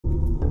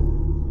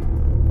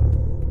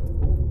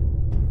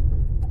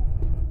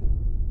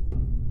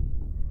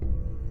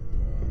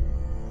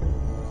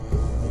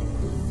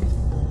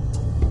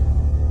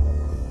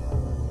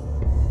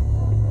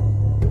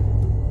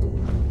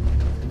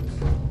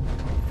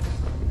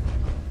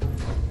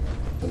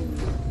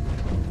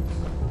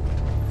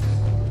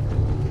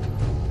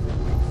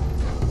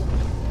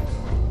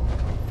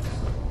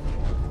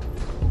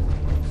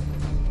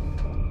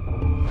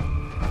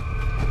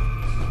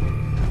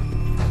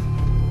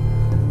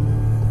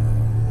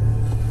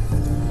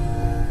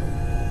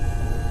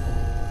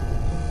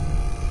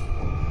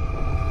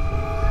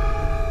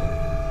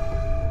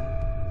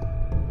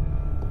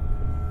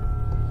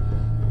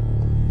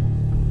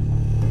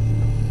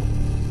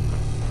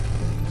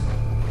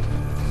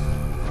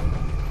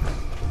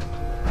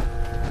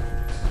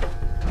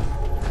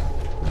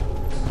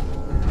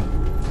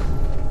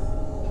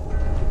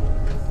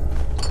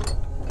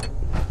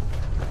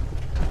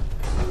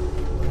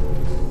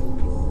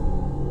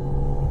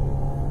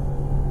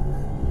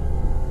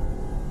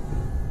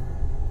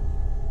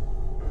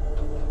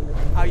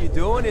you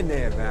doing in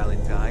there,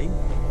 Valentine?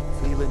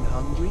 Feeling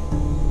hungry?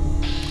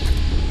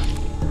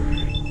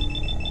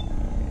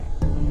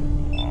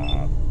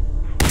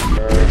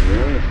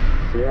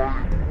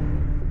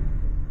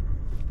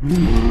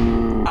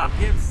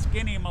 Give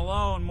Skinny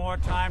Malone more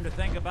time to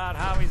think about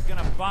how he's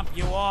gonna bump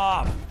you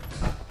off.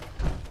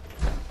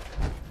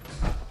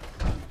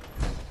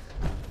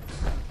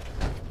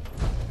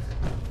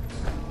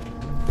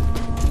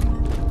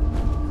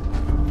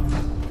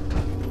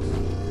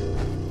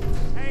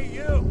 Hey,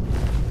 you!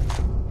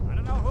 I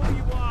don't know who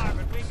you are,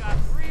 but we got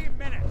 3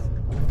 minutes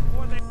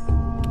before they...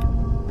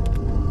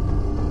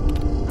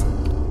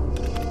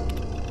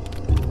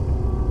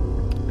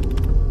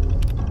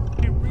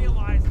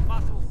 realize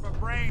muscles for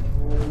brain.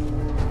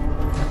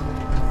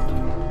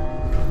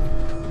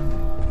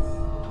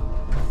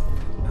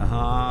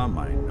 Ah,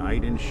 my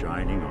knight in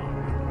shining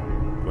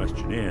armor.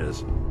 Question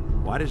is,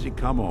 why does he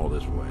come all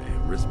this way?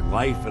 Risk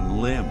life and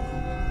limb?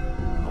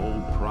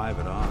 Old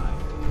private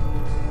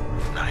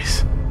eye.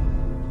 Nice.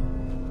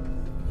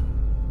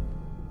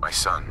 My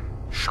son,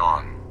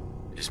 Sean,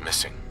 is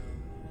missing.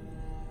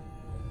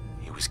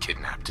 He was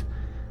kidnapped.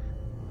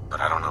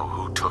 But I don't know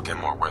who took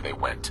him or where they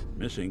went.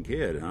 Missing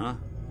kid, huh?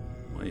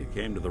 Well, you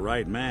came to the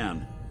right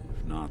man,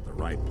 if not the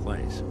right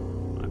place.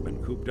 I've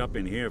been cooped up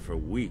in here for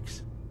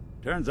weeks.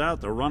 Turns out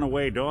the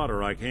runaway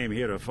daughter I came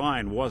here to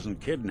find wasn't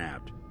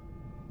kidnapped.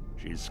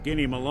 She's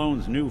Skinny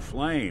Malone's new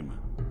flame.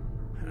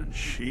 And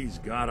she's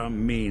got a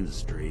mean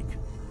streak.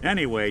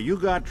 Anyway, you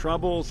got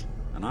troubles,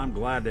 and I'm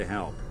glad to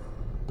help.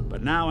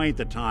 But now ain't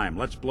the time.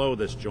 Let's blow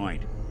this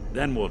joint.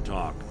 Then we'll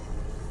talk.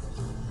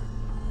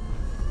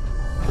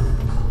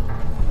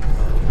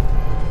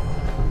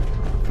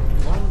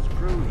 Malone's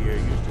crew here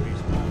used to be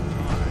small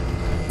time.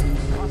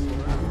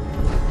 Hustle around.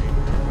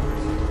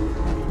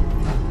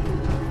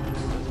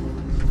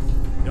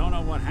 Don't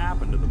know what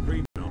happened to the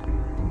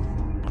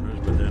pre-owners,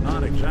 but they're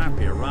not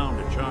exactly around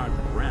to charge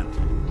rent.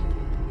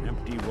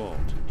 Empty vault.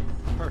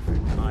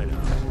 Perfect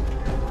hideout.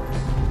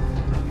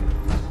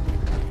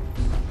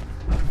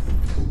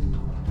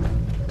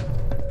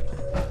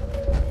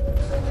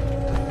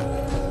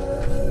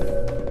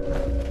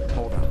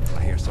 Hold on, I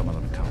hear some of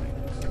them coming.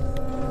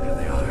 There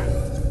they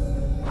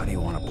are. How do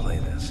you want to play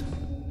this?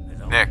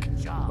 Nick.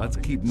 Let's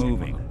keep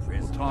moving.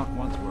 We'll talk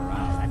once we're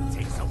out. That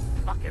takes so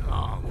fucking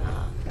long.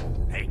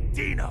 Hey,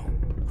 Dino,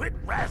 quit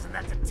razzing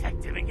that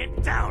detective and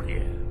get down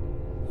here.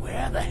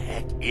 Where the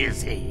heck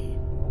is he?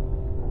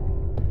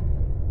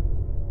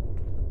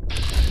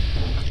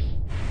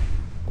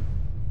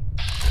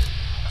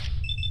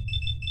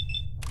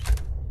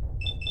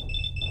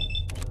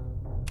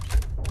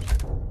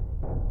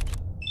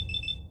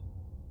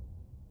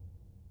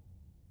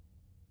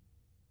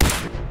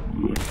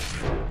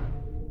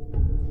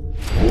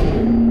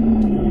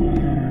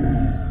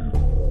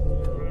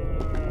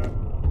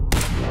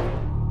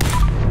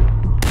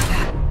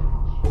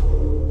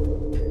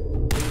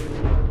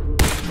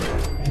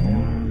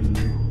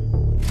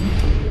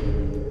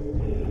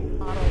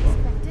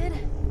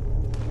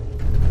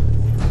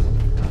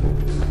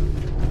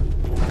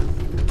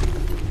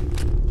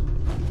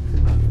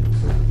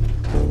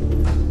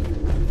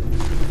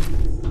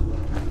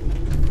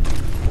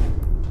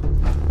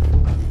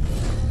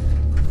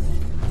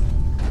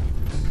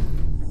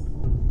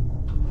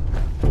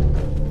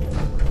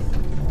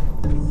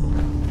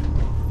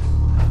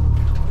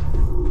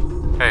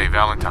 Hey,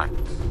 Valentine.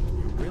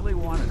 You really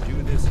want to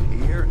do this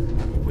here?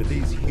 With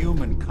these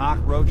human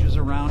cockroaches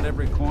around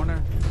every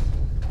corner?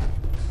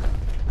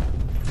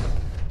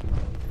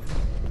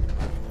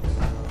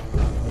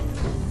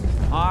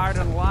 Hard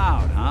and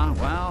loud, huh?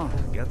 Well,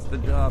 gets the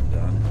job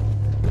done.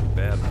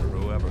 Bad for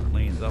whoever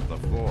cleans up the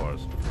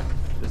floors.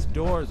 This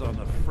door's on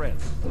the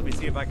fritz. Let me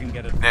see if I can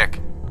get it. Nick.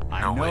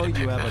 I No way know to you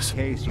pick have this. a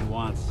case you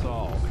want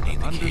solved. I need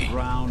the key.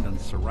 Underground and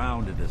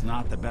surrounded is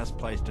not the best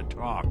place to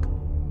talk.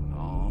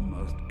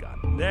 Almost got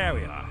it. There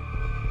we are.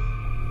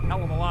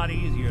 Hell of a lot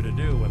easier to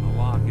do when the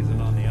lock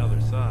isn't on the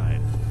other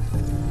side.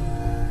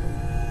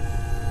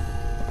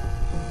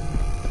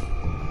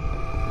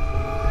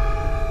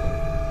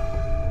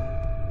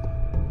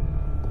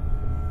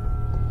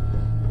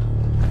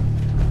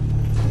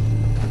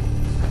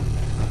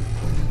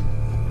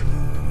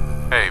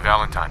 Hey,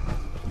 Valentine.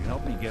 You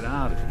help me get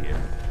out of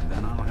here, and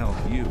then I'll help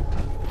you.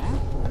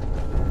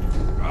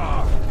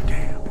 Oh,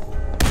 damn.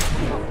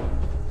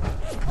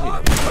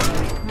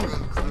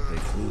 Looks like they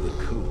flew the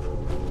coop.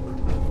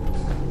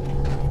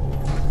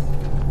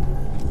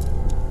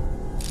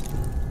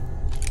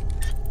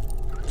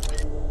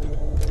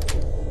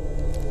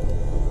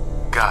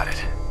 Got it.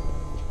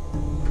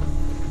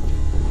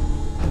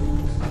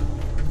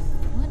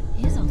 What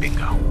is on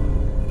Bingo.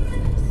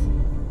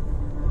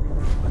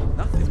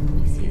 Nothing.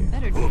 We've seen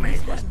better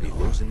days. Must be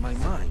losing my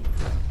mind.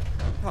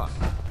 Huh.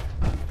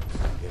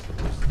 Guess it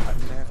was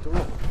cutting after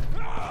all.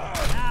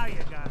 Now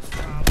you got a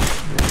problem.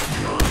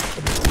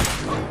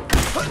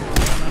 Don't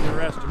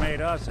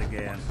underestimate us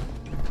again.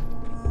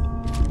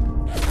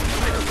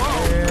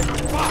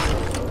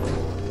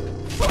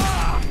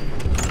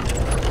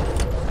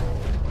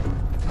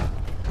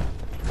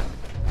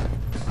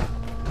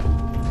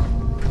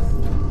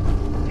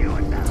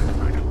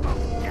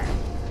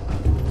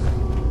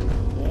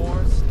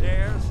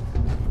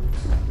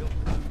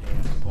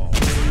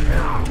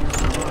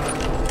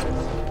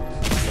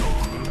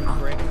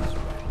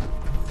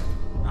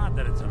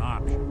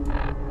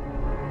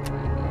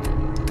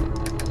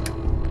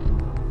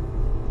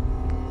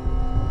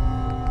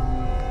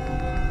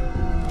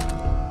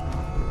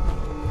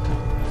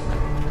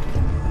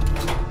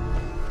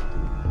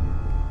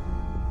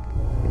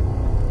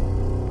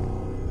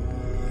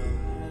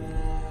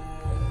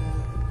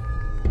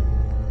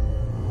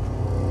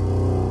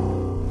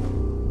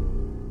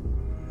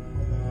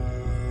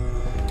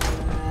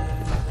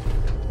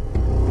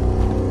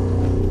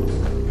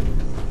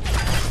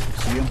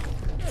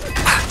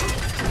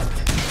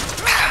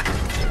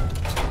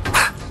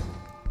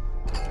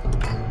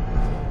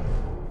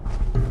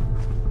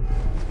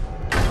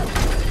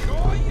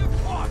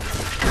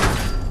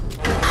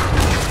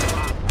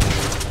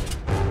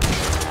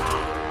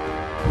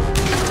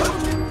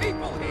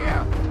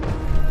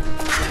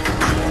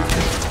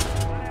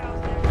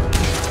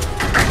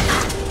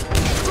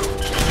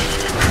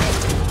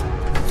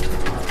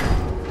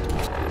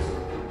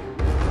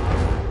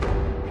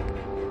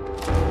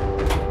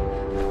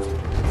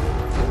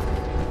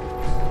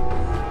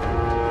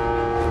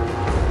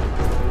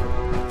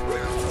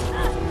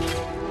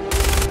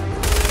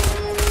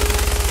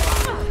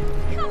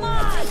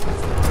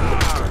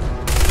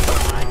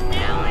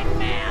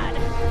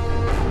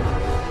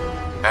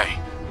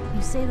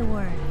 say the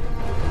word.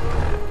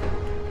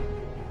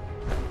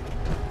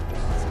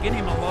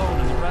 Skinny Malone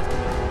and the rest of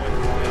his boys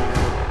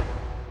together.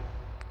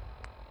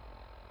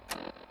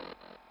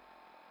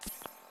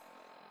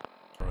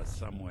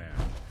 Somewhere.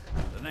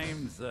 The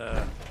name's,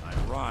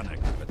 ironic,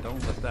 but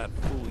don't let that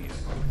fool you.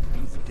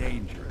 He's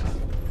dangerous.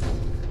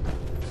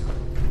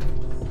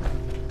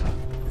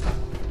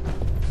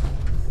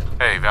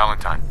 Hey,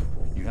 Valentine.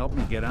 You help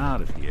me get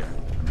out of here,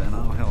 and then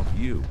I'll help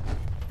you.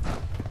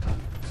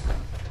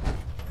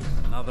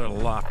 Another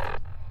lock.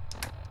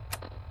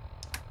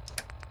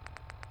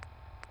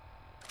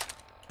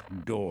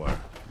 Door.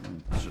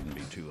 Shouldn't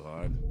be too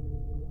hard.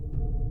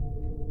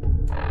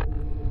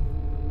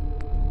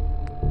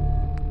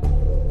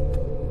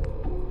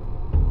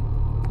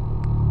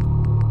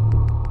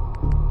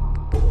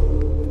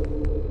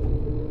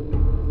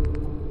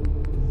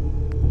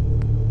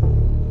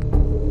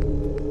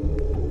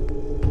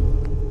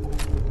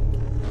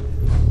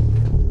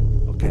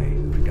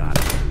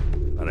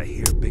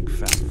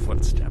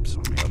 Footsteps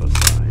on the other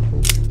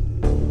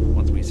side.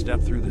 Once we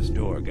step through this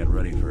door, get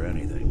ready for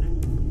anything.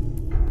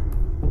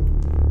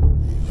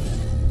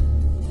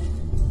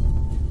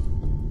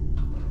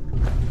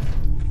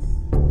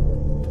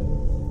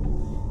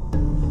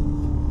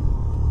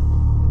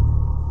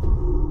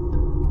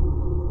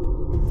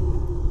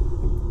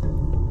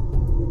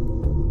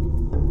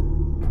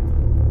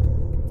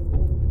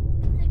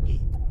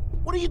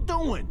 What are you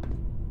doing?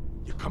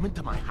 You come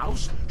into my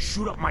house,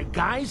 shoot up my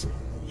guys?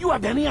 You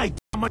have any idea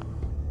how much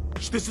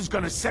this is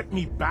gonna set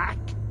me back?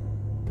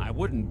 I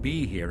wouldn't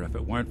be here if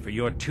it weren't for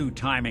your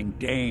two-timing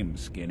dame,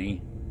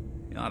 Skinny.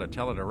 You ought to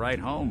tell her to write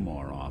home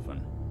more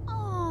often.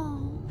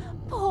 Oh,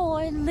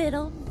 poor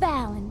little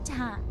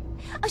Valentine.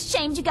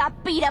 Ashamed you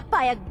got beat up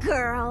by a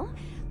girl?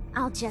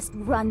 I'll just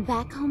run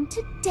back home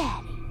to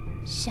Daddy,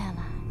 shall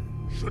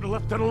I? Should've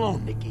left it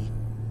alone, Nikki.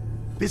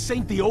 This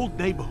ain't the old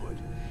neighborhood.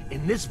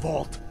 In this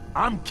vault,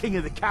 I'm king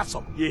of the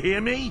castle, you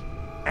hear me?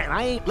 And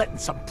I ain't letting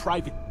some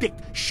private dick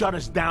shut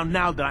us down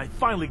now that I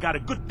finally got a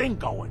good thing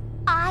going.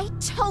 I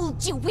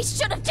told you we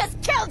should have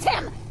just killed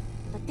him!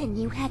 But then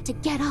you had to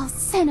get all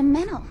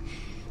sentimental.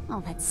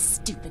 All that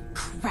stupid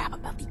crap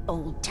about the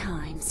old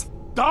times.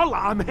 Darla,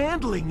 I'm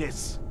handling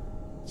this.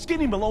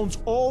 Skinny Malone's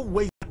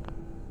always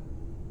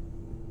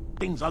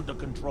things under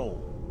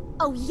control.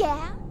 Oh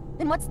yeah?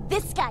 Then what's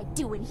this guy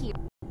doing here?